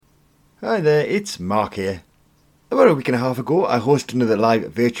Hi there, it's Mark here. About a week and a half ago I hosted another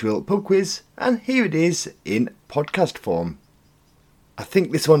live virtual pub quiz, and here it is in podcast form. I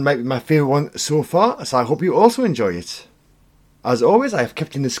think this one might be my favourite one so far, so I hope you also enjoy it. As always, I have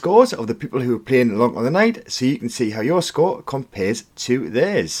kept in the scores of the people who are playing along on the night, so you can see how your score compares to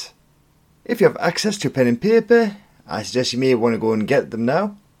theirs. If you have access to pen and paper, I suggest you may want to go and get them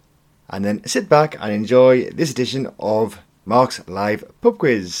now, and then sit back and enjoy this edition of Mark's live pub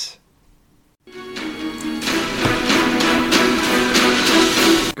quiz.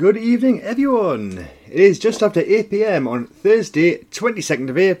 Good evening everyone, it is just after 8 PM on Thursday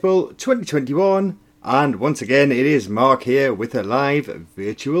 22nd of April 2021, and once again it is Mark here with a live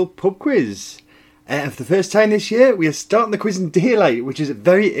virtual pub quiz. And for the first time this year we are starting the quiz in daylight, which is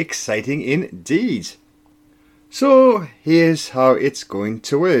very exciting indeed. So here's how it's going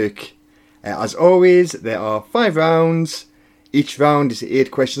to work. As always, there are 5 rounds. Each round is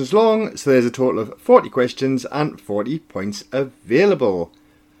 8 questions long, so there's a total of 40 questions and 40 points available.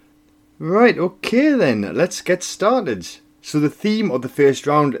 Right, okay then, let's get started. So the theme of the first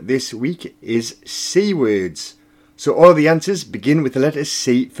round this week is C words. So all the answers begin with the letter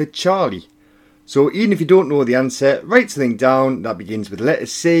C for Charlie. So even if you don't know the answer, write something down that begins with the letter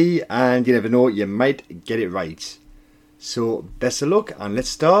C, and you never know, you might get it right. So best of luck, and let's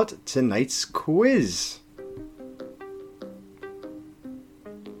start tonight's quiz.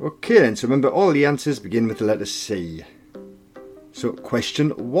 Okay then, so remember all the answers begin with the letter C. So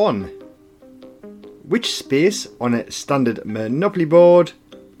question 1. Which space on a standard Monopoly board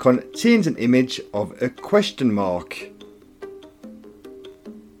contains an image of a question mark?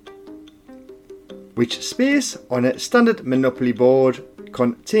 Which space on a standard Monopoly board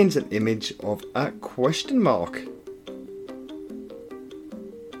contains an image of a question mark?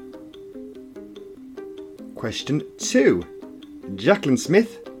 Question 2. Jaclyn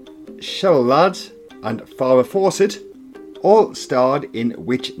Smith, Cheryl Ladd and Farrah Fawcett all starred in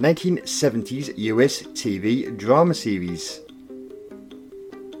which 1970s US TV drama series?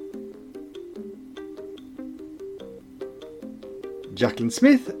 Jaclyn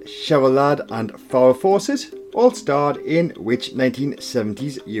Smith, Cheryl Ladd and Farrah Fawcett all starred in which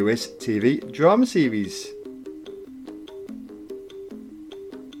 1970s US TV drama series?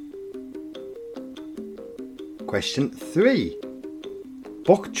 Question 3.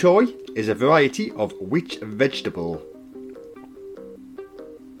 Bok choy is a variety of which vegetable?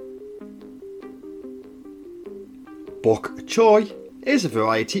 Bok choy is a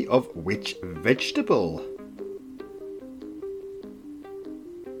variety of which vegetable?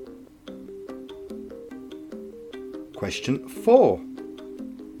 Question 4.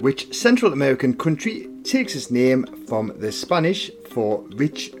 Which Central American country takes its name from the Spanish for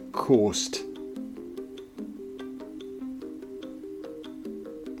rich coast?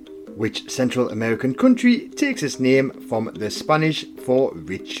 Which Central American country takes its name from the Spanish for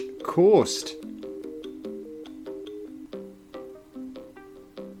rich coast?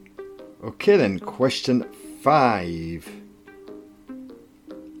 Okay then, question 5.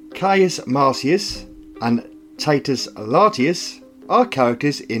 Caius Marcius and Titus Latius are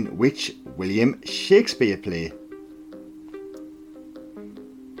characters in which William Shakespeare play?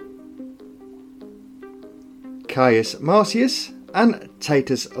 Caius Marcius and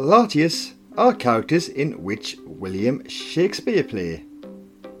Titus Latius are characters in which William Shakespeare play?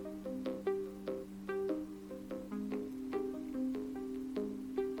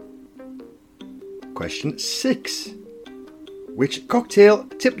 Question 6. Which cocktail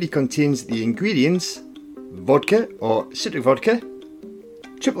typically contains the ingredients vodka or citric vodka,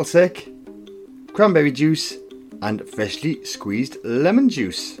 triple sec, cranberry juice and freshly squeezed lemon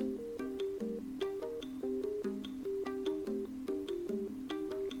juice?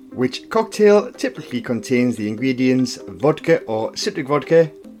 Which cocktail typically contains the ingredients vodka or citric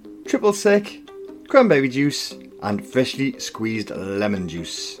vodka, triple sec, cranberry juice and freshly squeezed lemon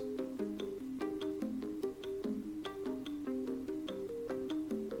juice?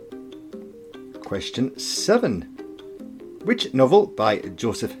 Question 7. Which novel by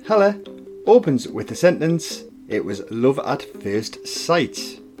Joseph Heller opens with the sentence, "It was love at first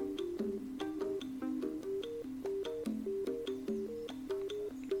sight"?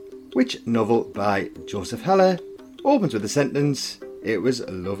 Which novel by Joseph Heller opens with the sentence, "It was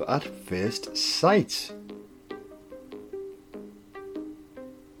love at first sight"?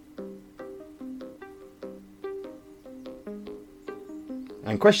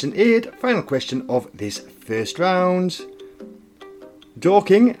 And question 8, final question of this first round.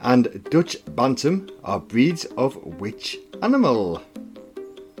 Dorking and Dutch Bantam are breeds of which animal?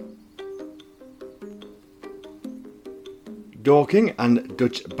 Dorking and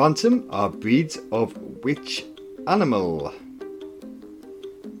Dutch Bantam are breeds of which animal?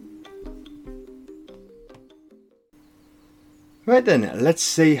 Right then, let's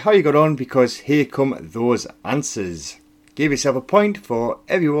see how you got on, because here come those answers. Give yourself a point for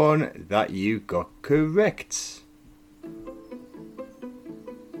everyone that you got correct.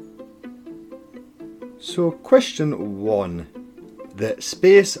 So question 1. The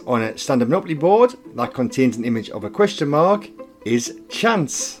space on a stand-up Monopoly board that contains an image of a question mark is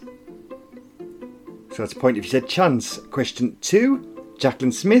chance. So that's a point if you said chance. Question 2.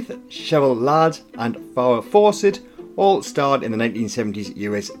 Jacqueline Smith, Cheryl Ladd and Farrah Fawcett all starred in the 1970s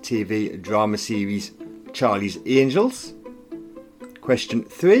US TV drama series Charlie's Angels. Question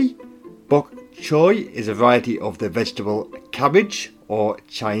 3. Bok choy is a variety of the vegetable cabbage or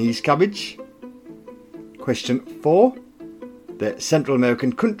Chinese cabbage. Question 4. The Central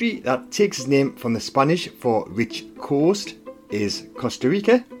American country that takes its name from the Spanish for rich coast is Costa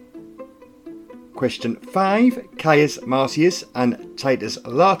Rica. Question 5. Caius Marcius and Titus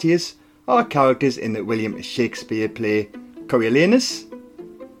Latius are characters in the William Shakespeare play Coriolanus.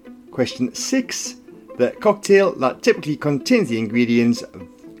 Question 6. The cocktail that typically contains the ingredients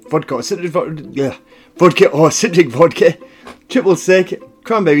vodka or citric vodka, triple sec,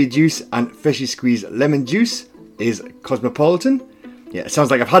 cranberry juice and freshly squeezed lemon juice is Cosmopolitan. Yeah, it sounds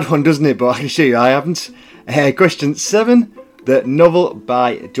like I've had one, doesn't it? But I can assure you I haven't. Question 7. The novel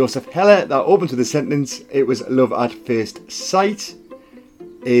by Joseph Heller that opens with the sentence, "It was love at first sight,"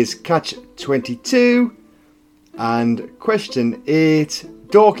 is Catch 22. And question 8.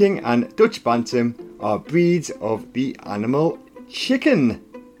 Dorking and Dutch Bantam are breeds of the animal chicken.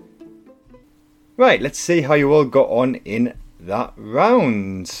 Right, let's see how you all got on in that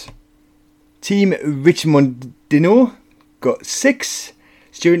round. Team Richmondino got 6.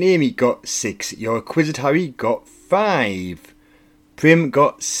 Stuart and Amy got 6. Your Quizzed Harry got 5. Prim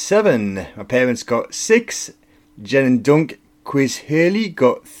got 7. My parents got 6. Jen and Dunk Quiz Hurley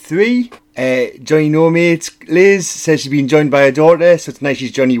got 3. Johnny No Mate Liz says she's been joined by her daughter, so tonight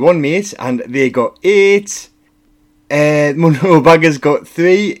she's Johnny One Mate, and they got 8. Monroe Baggers got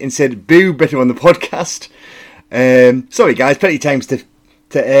 3 and said boo, better on the podcast. Sorry guys, plenty of times to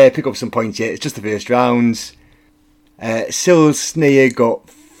pick up some points yet. It's just the first rounds. Cyril Sneer got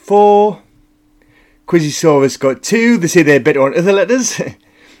 4. Quizzosaurus got 2. They say they're better on other letters.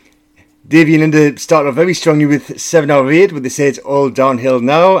 Davey and Linda started off very strongly with 7 out of 8, but they say it's all downhill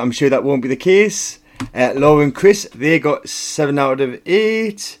now. I'm sure that won't be the case. Laura and Chris, they got 7 out of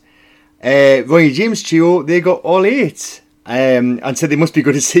 8. Ronnie James Trio, they got all 8. And said they must be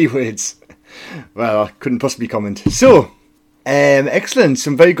good at C words. Well, I couldn't possibly comment. So, excellent.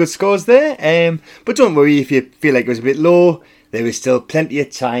 Some very good scores there. But don't worry if you feel like it was a bit low. There is still plenty of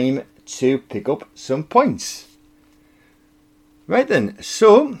time to pick up some points. Right then,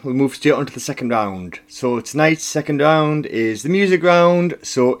 so we'll move straight on to the second round. So tonight's second round is the music round.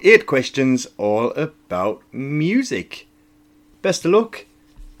 So 8 questions all about music. Best of luck.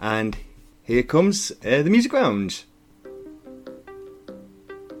 And here comes the music round.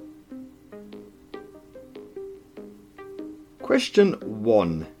 Question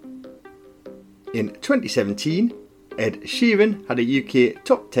 1. In 2017, Ed Sheeran had a UK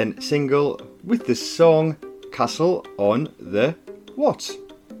top 10 single with the song Castle on the what?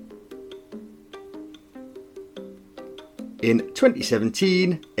 In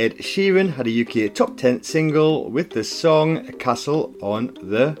 2017, Ed Sheeran had a UK top 10 single with the song Castle on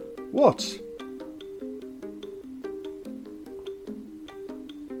the what?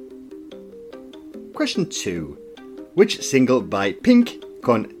 Question 2. Which single by Pink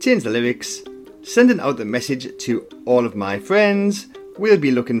contains the lyrics, "Sending out the message to all of my friends, we'll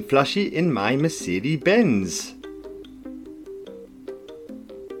be looking flashy in my Mercedes-Benz"?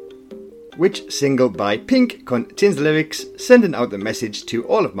 Which single by Pink contains the lyrics, "Sending out the message to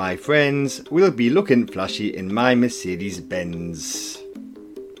all of my friends, we'll be looking flashy in my Mercedes-Benz"?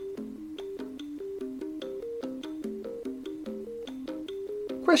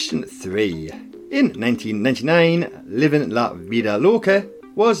 Question 3. In 1999, Livin' La Vida Loca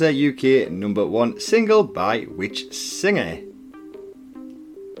was a UK number 1 single by which singer?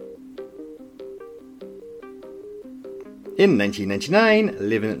 In 1999,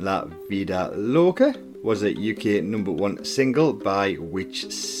 Livin' La Vida Loca was a UK number 1 single by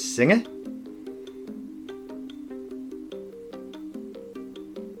which singer?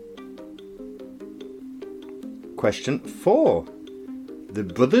 Question 4. The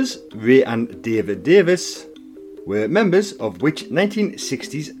brothers Ray and David Davis were members of which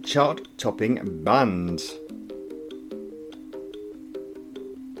 1960s chart-topping band?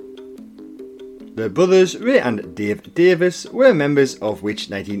 The brothers Ray and Dave Davis were members of which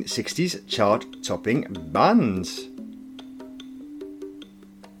 1960s chart-topping bands?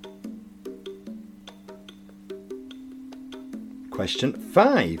 Question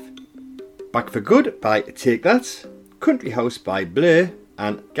 5. Back for Good by Take That, Country House by Blur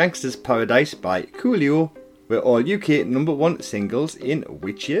and Gangster's Paradise by Coolio were all UK number 1 singles in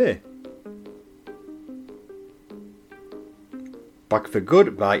which year? Back for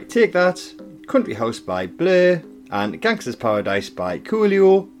Good by Take That, Country House by Blur and Gangster's Paradise by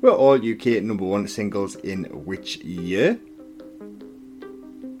Coolio were all UK number 1 singles in which year?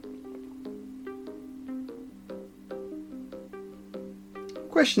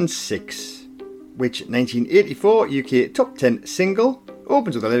 Question 6. Which 1984 UK top 10 single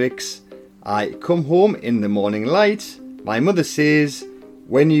opens with the lyrics, I come home in the morning light, my mother says,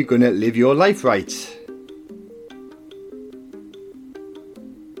 when you gonna live your life right?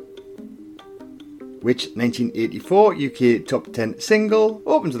 Which 1984 UK top 10 single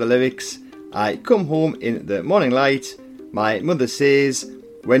opens with the lyrics, I come home in the morning light, my mother says,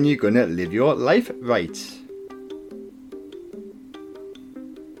 when you gonna live your life right?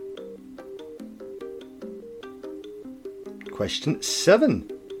 Question 7.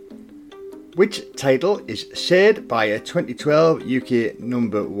 Which title is shared by a 2012 UK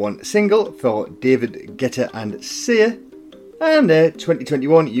number 1 single for David Guetta and Sia and a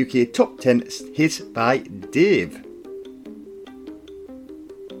 2021 UK top 10 hit by Dave?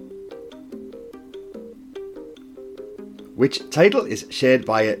 Which title is shared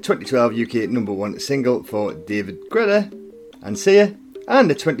by a 2012 UK number 1 single for David Guetta and Sia and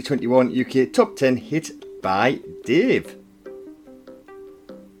a 2021 UK top 10 hit by Dave?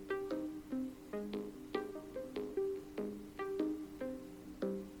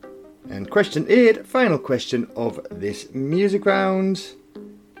 And question 8, final question of this music round.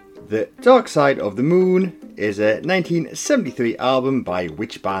 The Dark Side of the Moon is a 1973 album by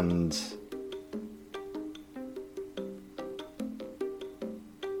which band?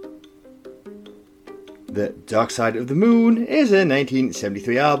 The Dark Side of the Moon is a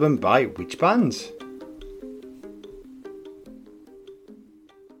 1973 album by which band?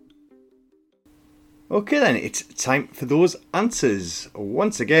 Okay then, it's time for those answers.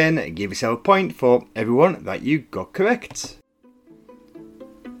 Once again, give yourself a point for everyone that you got correct.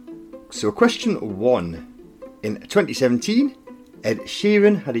 So question 1. In 2017, Ed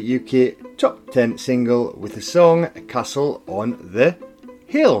Sheeran had a UK top 10 single with the song Castle on the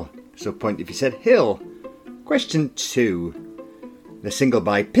Hill. So point if you said hill. Question 2. The single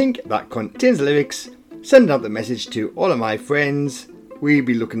by Pink that contains the lyrics, send out the message to all of my friends, we'll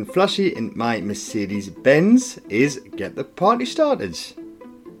be looking flashy in my Mercedes-Benz is Get the Party Started.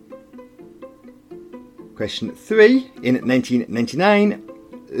 Question 3. In 1999,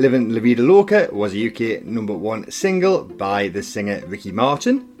 Livin' La Vida Loca was a UK number 1 single by the singer Ricky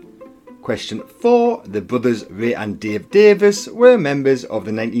Martin. Question 4. The brothers Ray and Dave Davis were members of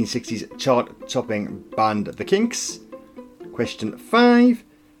the 1960s chart-topping band The Kinks. Question 5.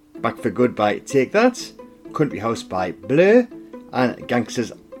 Back for Good by Take That, Country House by Blur and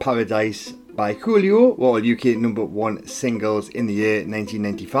Gangster's Paradise by Coolio were all UK number 1 singles in the year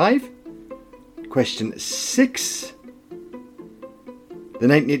 1995. Question 6. The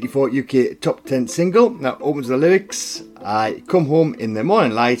 1984 UK top 10 single that opens the lyrics, I come home in the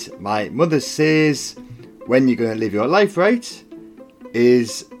morning light, my mother says, when you gonna live your life right,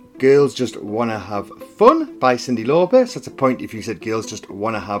 is Girls Just Wanna Have Fun by Cyndi Lauper. So that's a point if you said Girls Just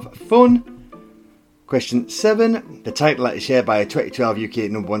Wanna Have Fun. Question 7. The title that is shared by a 2012 UK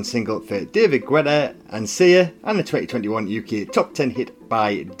number 1 single for David Guetta and Sia and the 2021 UK top 10 hit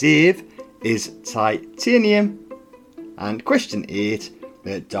by Dave is Titanium. And question 8.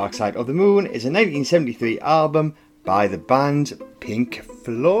 The Dark Side of the Moon is a 1973 album by the band Pink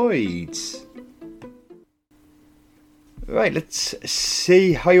Floyd. Right, let's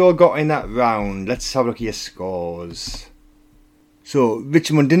see how you all got in that round. Let's have a look at your scores. So,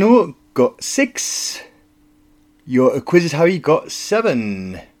 Richard Mondino got 6. Your Acquisitive Harry got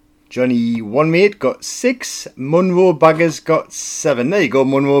 7. Johnny One Mate got 6. Munro Baggers got 7. There you go,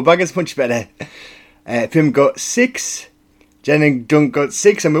 Munro Baggers, much better. Pim got 6. Jen and Dunk got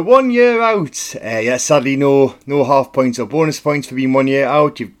 6, and we're 1 year out. Sadly, no half points or bonus points for being 1 year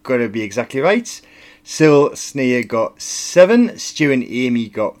out. You've got to be exactly right. Cyril Sneer got 7. Stu and Amy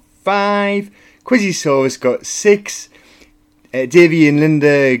got 5. Quizzysaurus got 6. Davey and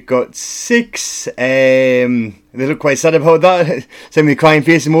Linda got 6. They look quite sad about that. Send me crying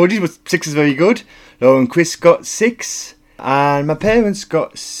face emojis, but 6 is very good. Lauren Chris got 6. And my parents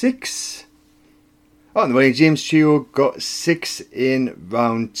got 6. Oh, and the Willie James Trio got 6 in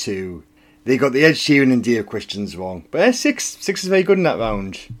round 2. They got the Ed Sheeran and Dave questions wrong. But 6 is very good in that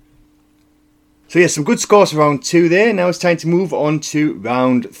round. So yeah, some good scores for round 2 there. Now it's time to move on to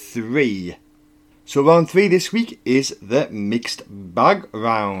round 3. So round 3 this week is the mixed bag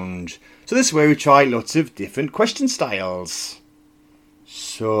round. So this is where we try lots of different question styles.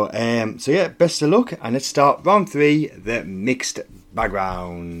 So yeah, best of luck, and let's start round 3, the mixed bag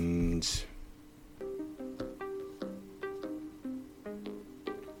round.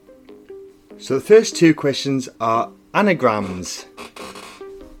 So the first 2 questions are anagrams,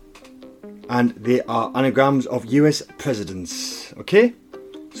 and they are anagrams of US presidents. Okay,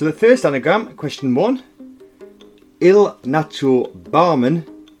 so the first anagram, question 1, Il Nacho Barman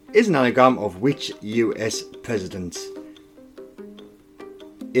is an anagram of which US president?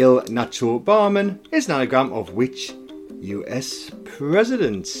 Il Nacho Barman is an anagram of which US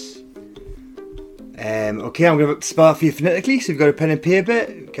president? Okay, I'm going to spell it for you phonetically, so if you've got a pen and paper,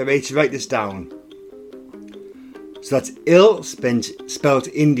 get ready to write this down. So that's Il, spelled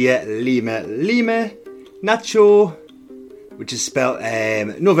India, Lima, Lima, Nacho, which is spelled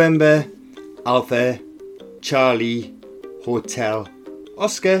November, Alpha, Charlie, Hotel,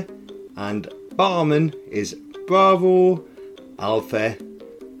 Oscar, and Barman is Bravo, Alpha,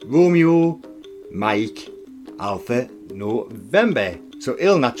 Romeo, Mike, Alpha, November. So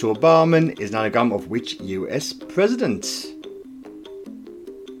Il Nacho Barman is an anagram of which US president?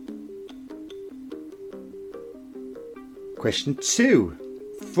 Question 2.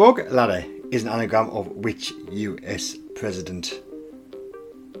 Frog ladder is an anagram of which US president?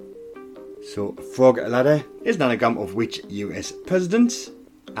 So frog ladder is an anagram of which US president?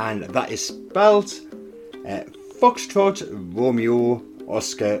 And that is spelled Foxtrot, Romeo,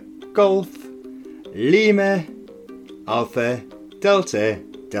 Oscar, Golf, Lima, Alpha, Delta,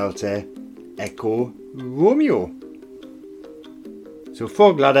 Delta, Echo, Romeo. So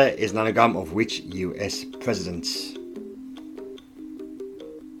frog ladder is an anagram of which US president?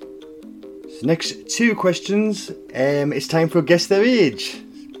 So next 2 questions, it's time for guess their age.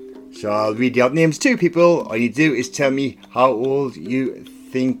 So I'll read out names to 2 people. All you do is tell me how old you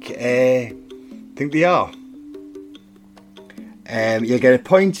think they are. You'll get a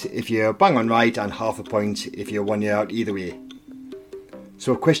point if you're bang on right, and half a point if you're 1 year out either way.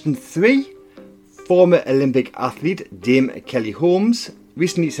 So question 3. Former Olympic athlete Dame Kelly Holmes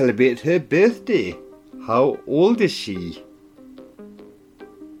recently celebrated her birthday. How old is she?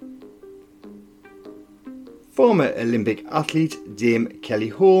 Former Olympic athlete Dame Kelly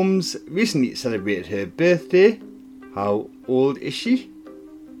Holmes recently celebrated her birthday. How old is she?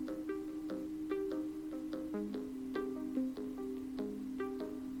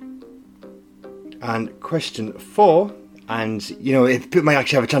 And question 4, and you know, it might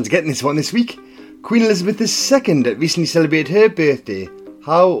actually have a chance of getting this one this week. Queen Elizabeth II recently celebrated her birthday.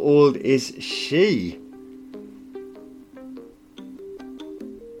 How old is she?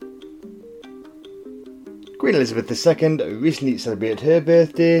 Queen Elizabeth II recently celebrated her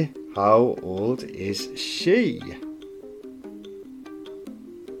birthday. How old is she?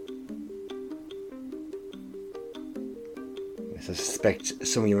 I suspect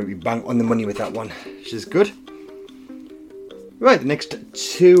some of you might be bang on the money with that one, which is good. Right, the next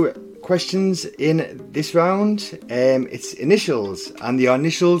 2 questions in this round, it's initials, and they are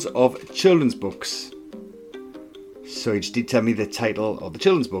initials of children's books. So you just need to tell me the title of the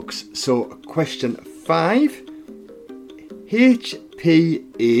children's books. So question 5,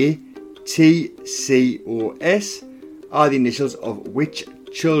 HPATCOS are the initials of which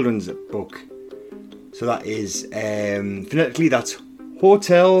children's book? So that is, phonetically, that's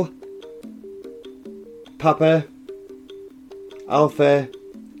Hotel, Papa, Alpha,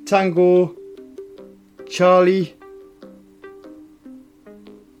 Tango, Charlie,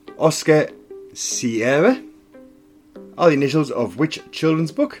 Oscar, Sierra are the initials of which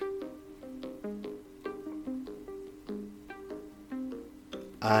children's book?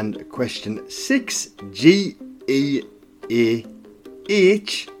 And question 6, GEAH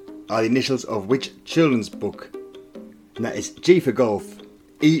are the initials of which children's book? And that is G for Golf,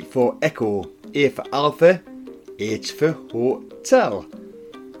 E for Echo, A for Alpha, H for Hotel.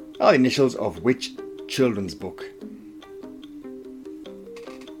 Are the initials of which children's book?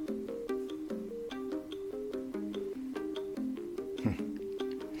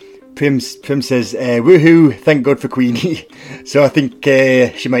 Prim says, woohoo, thank God for Queenie. So I think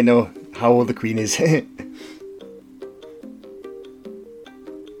she might know how old the Queen is.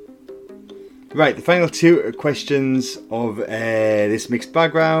 Right, the final 2 questions of this mixed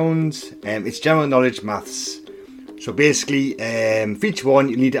background. It's general knowledge maths. So basically, for each one,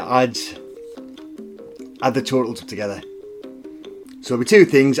 you need to add the totals up together. So it'll be two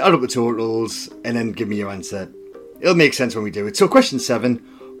things, add up the totals, and then give me your answer. It'll make sense when we do it. So question 7,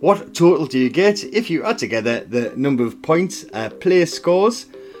 what total do you get if you add together the number of points a player scores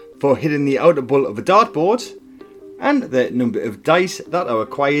for hitting the outer ball of a dartboard and the number of dice that are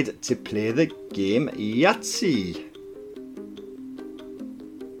required to play the game Yahtzee?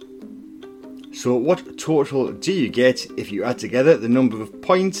 So what total do you get if you add together the number of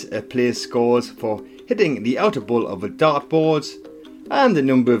points a player scores for hitting the outer ball of a dartboard and the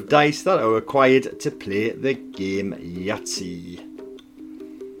number of dice that are required to play the game Yahtzee?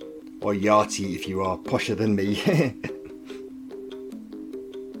 Or Yahtzee if you are posher than me.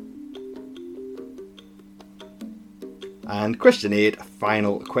 And question 8,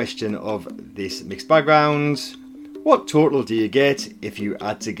 final question of this mixed background. What total do you get if you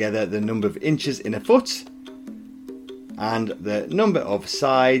add together the number of inches in a foot and the number of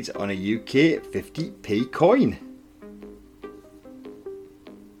sides on a UK 50p coin?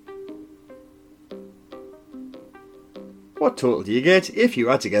 What total do you get if you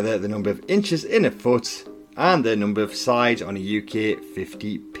add together the number of inches in a foot and the number of sides on a UK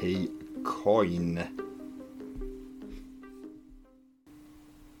 50p coin?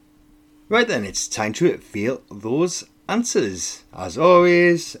 Right then, it's time to reveal those answers. As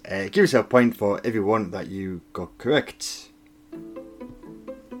always, give yourself a point for every one that you got correct.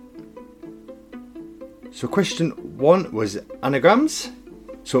 So question 1 was anagrams.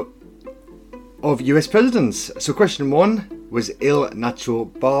 So of US presidents. So question 1 was Il Nacho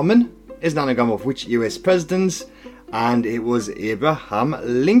Barman is an anagram of which US presidents? And it was Abraham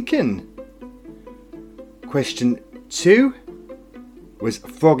Lincoln. Question 2 was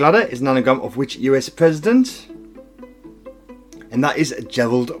Frog Ladder is an anagram of which US president? And that is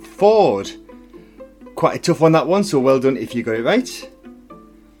Gerald Ford. Quite a tough one, that one, so well done if you got it right.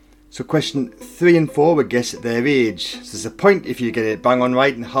 So question 3 and 4 would guess their age. So there's a point if you get it bang on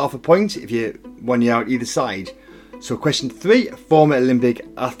right and half a point if you 1 year out either side. So question 3, former Olympic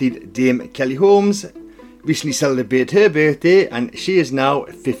athlete Dame Kelly Holmes recently celebrated her birthday and she is now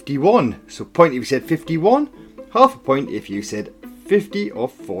 51. So point if you said 51, half a point if you said 50 or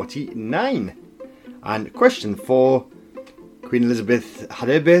 49. And question 4, Queen Elizabeth had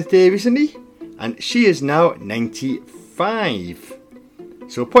her birthday recently and she is now 95.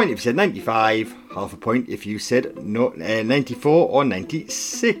 So a point if you said 95, half a point if you said 94 or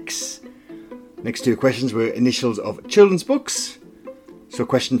 96. Next two questions were initials of children's books. So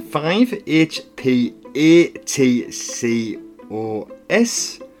question 5, HPATCOS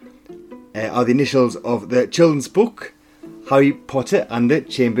are the initials of the children's book Harry Potter and the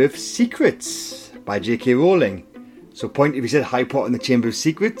Chamber of Secrets by J.K. Rowling. So point if you said Harry Potter and the Chamber of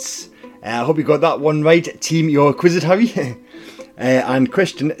Secrets. I hope you got that one right, team. You're quizzed, Harry. And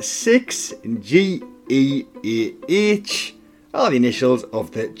question 6, GEAH are the initials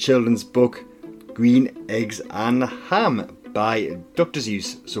of the children's book Green Eggs and Ham by Dr.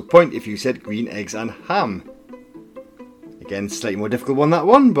 Seuss. So point if you said Green Eggs and Ham. Again, slightly more difficult one, that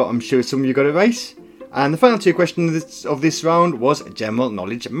one, but I'm sure some of you got it right. And the final two questions of this round was general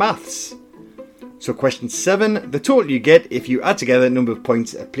knowledge maths. So question 7, the total you get if you add together the number of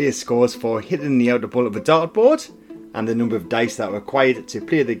points a player scores for hitting the outer ball of a dartboard and the number of dice that are required to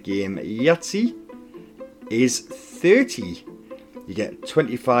play the game Yahtzee is 30. You get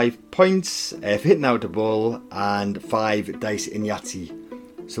 25 points for hitting the outer ball and 5 dice in Yahtzee.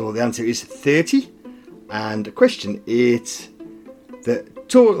 So the answer is 30. And question 8, the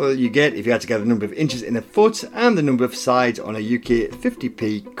total you get if you add together the number of inches in a foot and the number of sides on a UK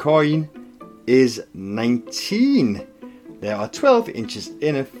 50p coin is 19. There are 12 inches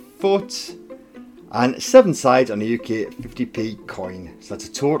in a foot and 7 sides on a UK 50p coin. So that's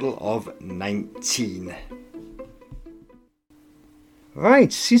a total of 19.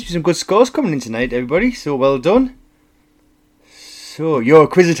 Right, seems to be some good scores coming in tonight, everybody, so well done. So your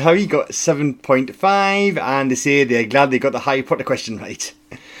quiz Harry got 7.5 and they say they're glad they got the Harry Potter question right.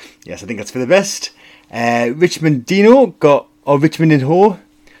 Yes, I think that's for the best. Richmond Dino got, or Richmond and Ho.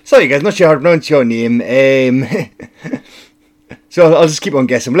 Sorry guys, not sure how to pronounce your name. So I'll just keep on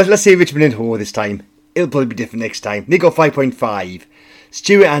guessing. Let's say Richmond and Ho this time. It'll probably be different next time. They got 5.5.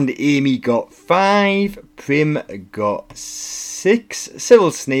 Stuart and Amy got 5. Prim got 6.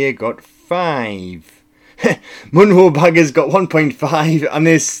 Cyril Sneer got 5. Munro Baggers got 1.5 and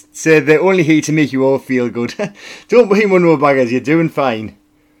they said they're only here to make you all feel good. Don't worry Munro Baggers, you're doing fine.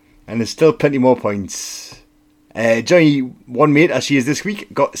 And there's still plenty more points. Johnny, one mate as she is this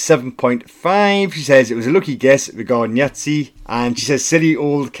week, got 7.5. She says it was a lucky guess regarding Yahtzee. And she says silly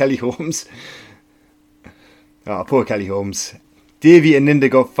old Kelly Holmes. Oh, poor Kelly Holmes. Davey and Linda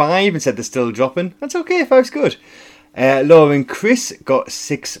got 5 and said they're still dropping. That's okay, 5's good. Laura and Chris got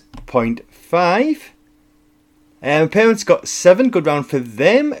 6.5. Parents got 7, good round for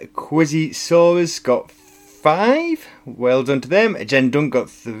them. Quizzy Saurus got 5, well done to them. Jen Dunn got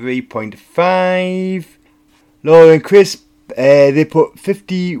 3.5. Laura and Chris, they put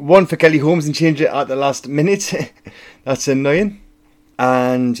 51 for Kelly Holmes and changed it at the last minute. That's annoying.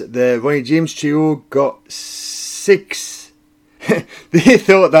 And the Ronnie James trio got 6. They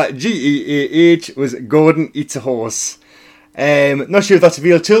thought that GEAH was Gordon Eats a Horse. Not sure if that's a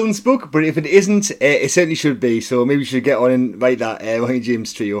real children's book, but if it isn't, it certainly should be. So maybe we should get on and write that Ronnie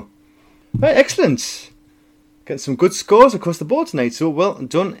James trio. Right, excellent. Getting some good scores across the board tonight. So well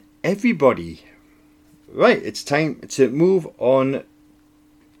done, everybody. Right, it's time to move on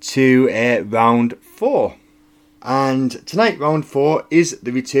to round 4. And tonight, round 4 is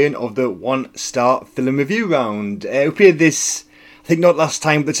the return of the 1-star film review round. We played this, I think not last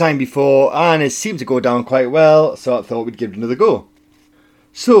time, but the time before, and it seemed to go down quite well, so I thought we'd give it another go.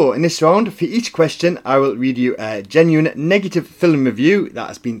 So, in this round, for each question, I will read you a genuine negative film review that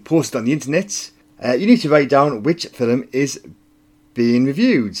has been posted on the internet. You need to write down which film is being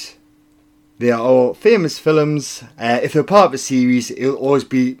reviewed. They are all famous films. If they're part of a series, it'll always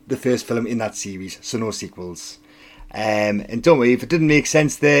be the first film in that series, so no sequels. And don't worry, if it didn't make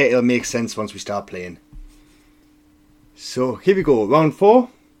sense there, it'll make sense once we start playing. So here we go, round 4,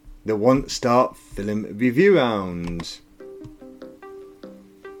 the 1-star film review round.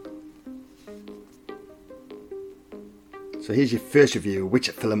 So here's your first review. Which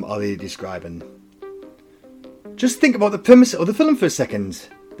film are they describing? Just think about the premise of the film for a second.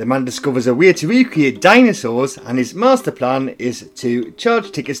 The man discovers a way to recreate dinosaurs, and his master plan is to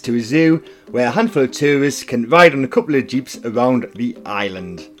charge tickets to a zoo where a handful of tourists can ride on a couple of jeeps around the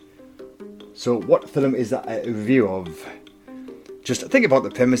island. So what film is that a review of? Just think about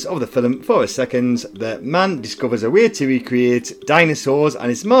the premise of the film for a second. The man discovers a way to recreate dinosaurs, and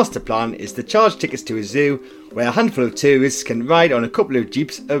his master plan is to charge tickets to a zoo where a handful of tourists can ride on a couple of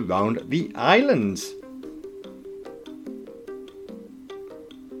jeeps around the island.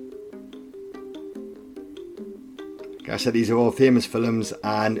 Like I said, these are all famous films,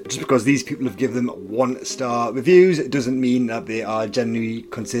 and just because these people have given them 1-star reviews, it doesn't mean that they are generally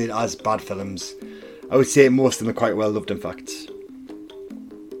considered as bad films. I would say most of them are quite well loved, in fact.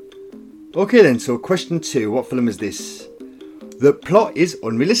 Okay then, so question 2, what film is this? The plot is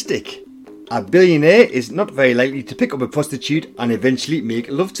unrealistic. A billionaire is not very likely to pick up a prostitute and eventually make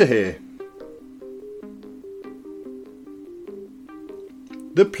love to her.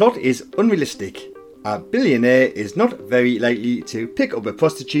 The plot is unrealistic. A billionaire is not very likely to pick up a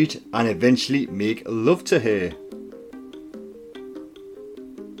prostitute and eventually make love to her.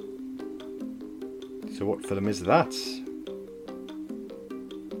 So what film is that?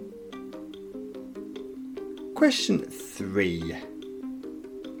 Question 3.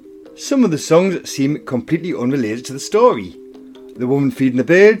 Some of the songs seem completely unrelated to the story. The woman feeding the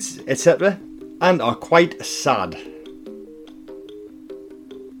birds, etc., and are quite sad.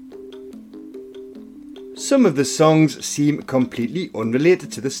 Some of the songs seem completely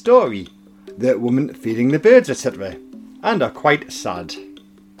unrelated to the story. The woman feeding the birds, etc., and are quite sad.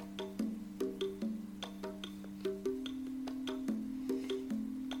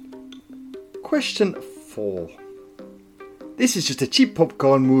 Question 4. This is just a cheap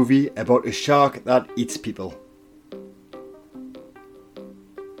popcorn movie about a shark that eats people.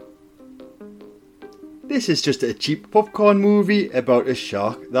 This is just a cheap popcorn movie about a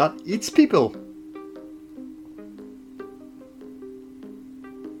shark that eats people.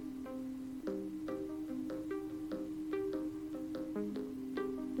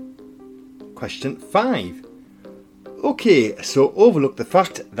 Question 5. Okay, so overlook the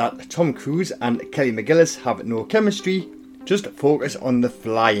fact that Tom Cruise and Kelly McGillis have no chemistry. Just focus on the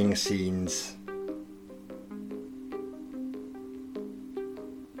flying scenes.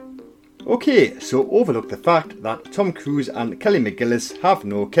 Okay, so overlook the fact that Tom Cruise and Kelly McGillis have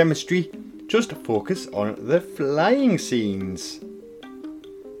no chemistry. Just focus on the flying scenes.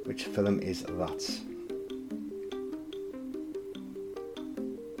 Which film is that?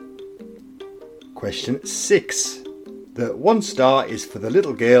 Question 6. The 1 star is for the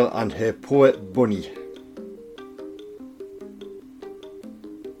little girl and her poor bunny.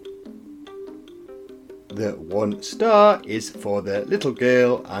 The 1 star is for the little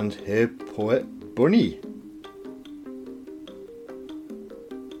girl and her poor bunny.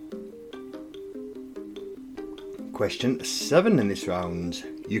 Question 7 in this round.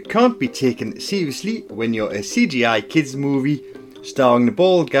 You can't be taken seriously when you're a CGI kids movie starring the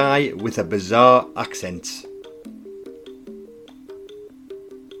bald guy with a bizarre accent.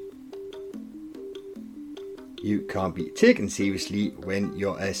 You can't be taken seriously when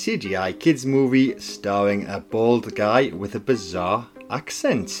you're a CGI kids movie starring a bald guy with a bizarre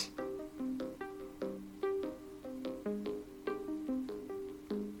accent.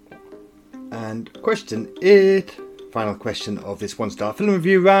 And question 8, final question of this 1-star film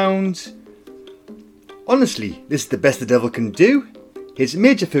review round. Honestly, this is the best the devil can do. His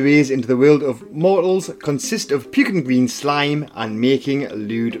major forays into the world of mortals consist of puking green slime and making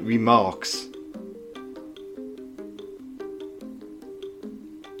lewd remarks.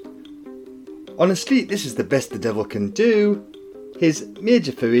 Honestly, this is the best the devil can do. His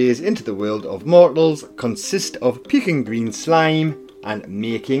major forays into the world of mortals consist of puking green slime and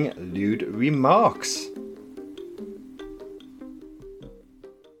making lewd remarks.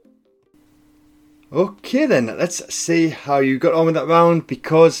 Okay then, let's see how you got on with that round,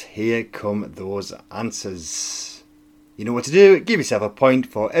 because here come those answers. You know what to do, give yourself a point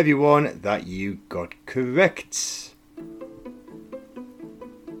for every one that you got correct.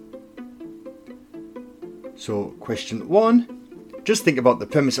 So, question 1. Just think about the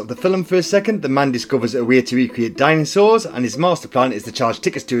premise of the film for a second. The man discovers a way to recreate dinosaurs, and his master plan is to charge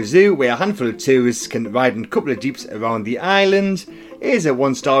tickets to a zoo where a handful of tourists can ride in a couple of jeeps around the island. Here's a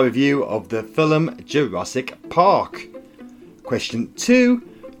 1-star review of the film Jurassic Park. Question 2.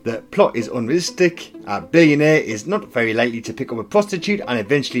 The plot is unrealistic. A billionaire is not very likely to pick up a prostitute and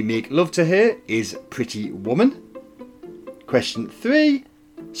eventually make love to her. Is Pretty Woman. Question 3.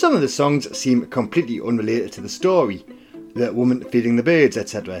 Some of the songs seem completely unrelated to the story. The woman feeding the birds,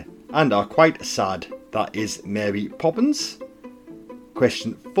 etc., and are quite sad. That is Mary Poppins.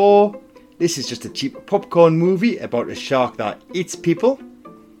 Question 4. This is just a cheap popcorn movie about a shark that eats people.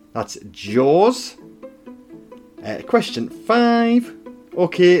 That's Jaws. Question 5.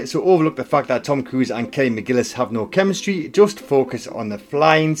 Okay, so overlook the fact that Tom Cruise and Kelly McGillis have no chemistry. Just focus on the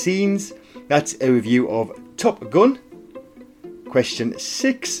flying scenes. That's a review of Top Gun. Question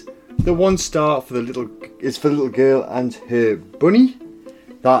 6. The 1-star for the little girl and her bunny.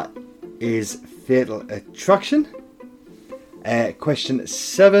 That is Fatal Attraction. Question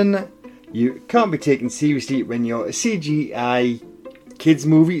 7. You can't be taken seriously when you're a CGI kids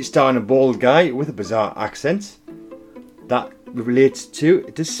movie starring a bald guy with a bizarre accent. That relates to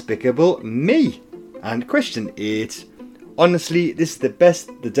Despicable Me. And question 8. Honestly, this is the best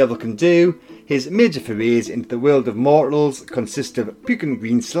the devil can do. His major forays into the world of mortals consist of puking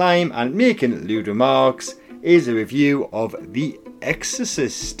green slime and making lewd remarks. Is a review of The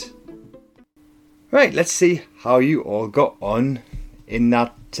Exorcist. Right, let's see how you all got on in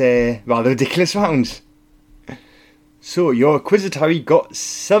that rather ridiculous round. So your Quizitary got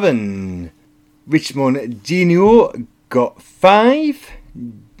 7. Richmond Gino got 5.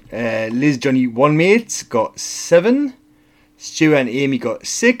 Liz Johnny One Mates got 7. Stuart and Amy got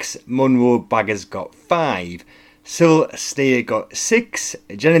 6, Munro Baggers got 5, Cyril Stayer got 6,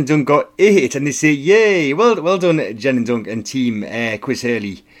 Jen and Dunk got 8, and they say, yay, well done Jen and Dunk and team Chris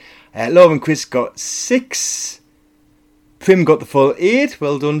Hurley. Laura and Chris got 6, Prim got the full 8,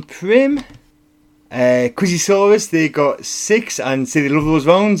 well done Prim. Quizisaurus, they got 6 and say they love those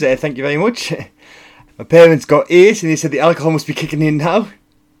rounds, thank you very much. My parents got 8 and they said the alcohol must be kicking in now,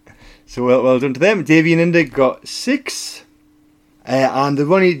 so well done to them. Davey and Linda got 6. And the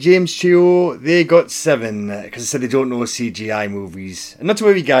Ronnie James trio, they got 7, because I said they don't know CGI movies. And not to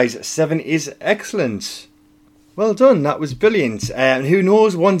worry guys, 7 is excellent. Well done, that was brilliant. And who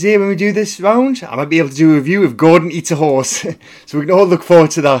knows, one day when we do this round, I might be able to do a review of Gordon Eats a Horse. So we can all look forward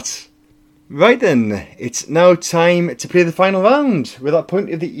to that. Right then, it's now time to play the final round. We're at that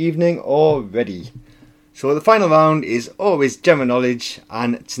point of the evening already. So the final round is always general knowledge,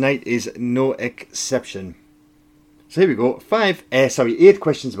 and tonight is no exception. So here we go, 8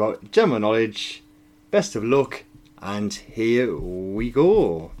 questions about general knowledge. Best of luck, and here we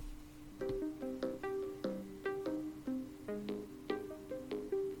go.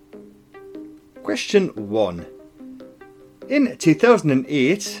 Question 1. In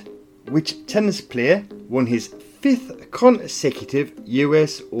 2008, which tennis player won his 5th consecutive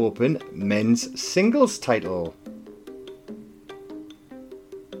US Open men's singles title?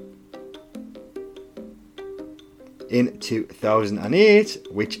 In 2008,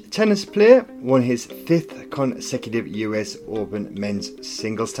 which tennis player won his 5th consecutive US Open men's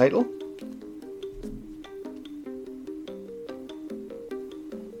singles title?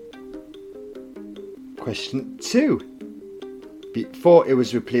 Question 2. Before it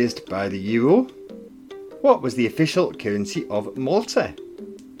was replaced by the euro, what was the official currency of Malta?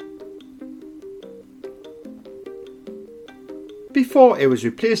 Before it was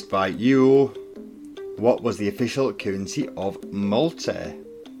replaced by euro, what was the official currency of Malta?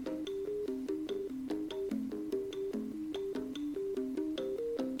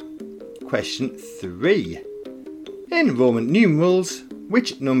 question 3. In Roman numerals,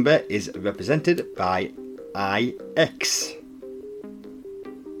 which number is represented by IX?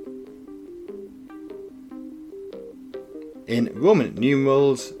 In Roman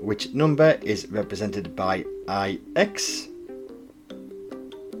numerals, which number is represented by IX?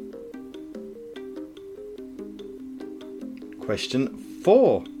 Question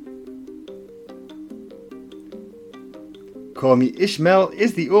 4. Call Me Ishmael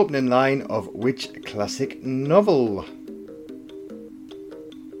is the opening line of which classic novel?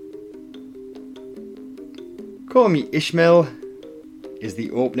 Call Me Ishmael is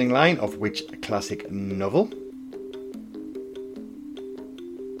the opening line of which classic novel?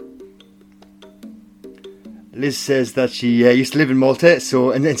 Liz says that she used to live in Malta,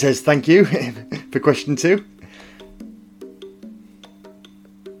 and then says thank you for question 2.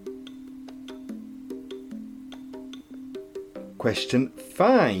 Question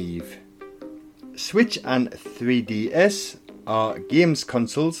 5. Switch and 3DS are games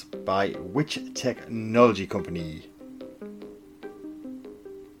consoles by which technology company?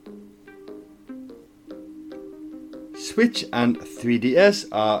 Switch and 3DS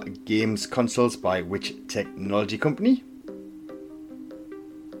are games consoles by which technology company?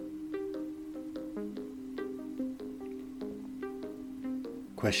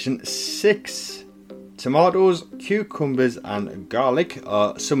 Question 6. Tomatoes, cucumbers and garlic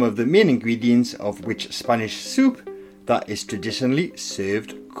are some of the main ingredients of which Spanish soup that is traditionally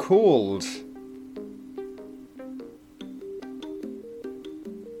served cold?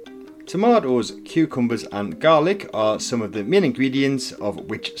 Tomatoes, cucumbers and garlic are some of the main ingredients of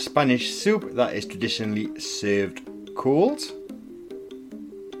which Spanish soup that is traditionally served cold?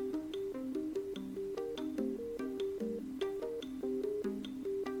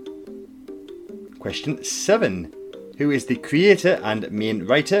 Question 7. Who is the creator and main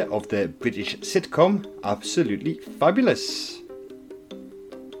writer of the British sitcom Absolutely Fabulous?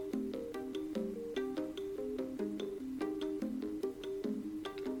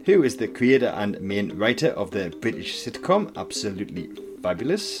 Who is the creator and main writer of the British sitcom Absolutely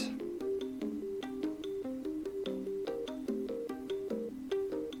Fabulous?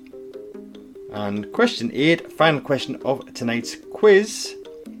 And question 8, final question of tonight's quiz.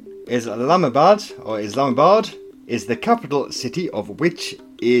 Islamabad is the capital city of which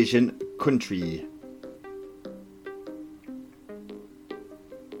Asian country?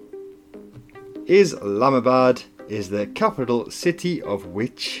 Islamabad is the capital city of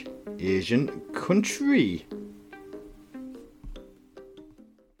which Asian country?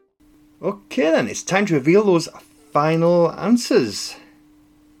 Okay then, it's time to reveal those final answers.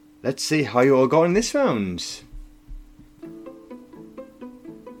 Let's see how you all got in this round.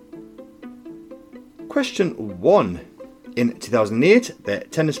 Question 1. In 2008, the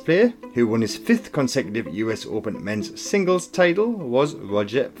tennis player who won his 5th consecutive US Open men's singles title was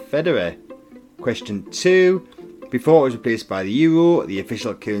Roger Federer. Question 2. Before it was replaced by the euro, the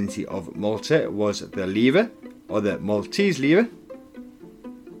official currency of Malta was the lira, or the Maltese lira.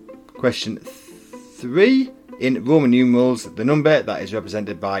 Question 3. In Roman numerals, the number that is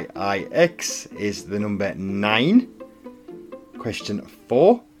represented by IX is the number 9. Question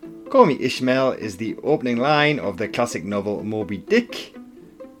 4. Call Me Ishmael is the opening line of the classic novel Moby Dick.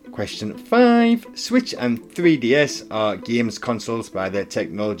 Question 5. Switch and 3DS are games consoles by the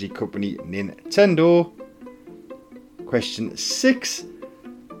technology company Nintendo. Question 6.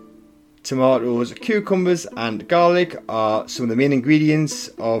 Tomatoes, cucumbers and garlic are some of the main ingredients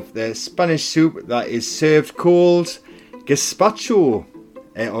of the Spanish soup that is served cold, gazpacho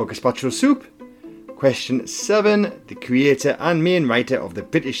or gazpacho soup. Question 7. The creator and main writer of the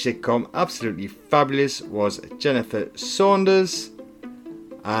British sitcom Absolutely Fabulous was Jennifer Saunders.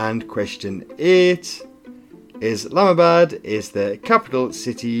 And question 8. Islamabad is the capital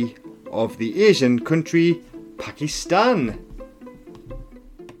city of the Asian country Pakistan.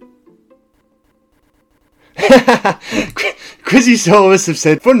 Quizzosaurus have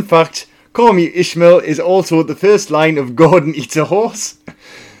said, fun fact, Call Me Ishmael is also the first line of Gordon Eats a Horse.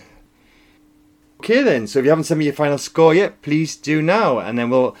 Okay then, so if you haven't sent me your final score yet, please do now, and then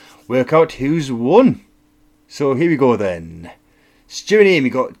we'll work out who's won. So here we go then. Stu and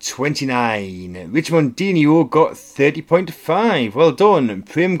Amy got 29. Richmond Dino got 30.5. Well done.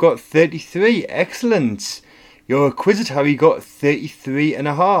 Prim got 33. Excellent. Your Quizzit Harry got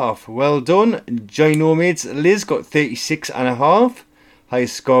 33.5. Well done. Joy Nomads Liz got 36.5.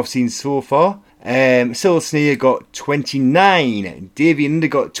 Highest score I've seen so far. Cyril Sneer got 29. Davey and Linda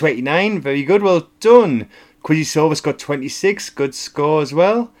got 29. Very good. Well done. Quizzy Silvers got 26. Good score as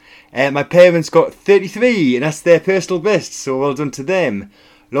well. My parents got 33, and that's their personal best, so well done to them.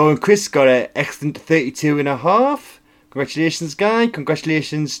 Lauren Chris got an excellent 32.5. Congratulations, Guy.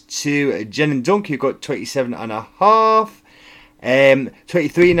 Congratulations to Jen and Dunk, who got 27.5.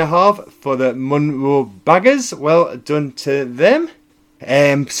 23.5 for the Munro Baggers. Well done to them.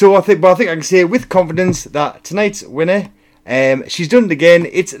 So I think I can say with confidence that tonight's winner, she's done it again.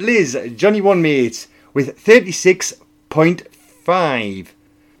 It's Liz, Johnny One Mate, with 36.5.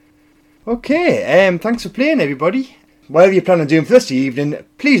 Okay, thanks for playing, everybody. Whatever you plan on doing for this evening,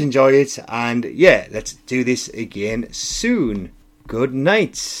 please enjoy it. And yeah, let's do this again soon. Good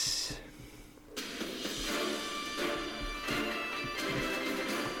night.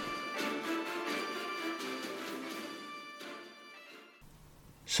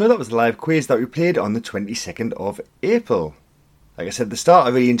 So that was the live quiz that we played on the 22nd of April. Like I said at the start, I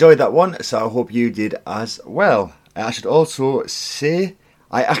really enjoyed that one, so I hope you did as well. I should also say,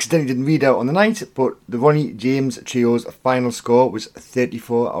 I accidentally didn't read out on the night, but the Ronnie James Trio's final score was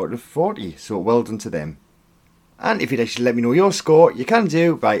 34 out of 40, so well done to them. And if you'd actually let me know your score, you can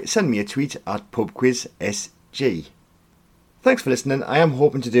do by sending me a tweet at pubquizsg. Thanks for listening. I am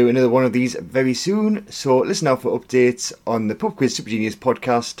hoping to do another one of these very soon, so listen out for updates on the Pub Quiz Super Genius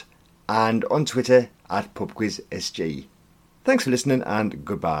podcast and on Twitter at pubquizsg. Thanks for listening and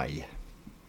goodbye.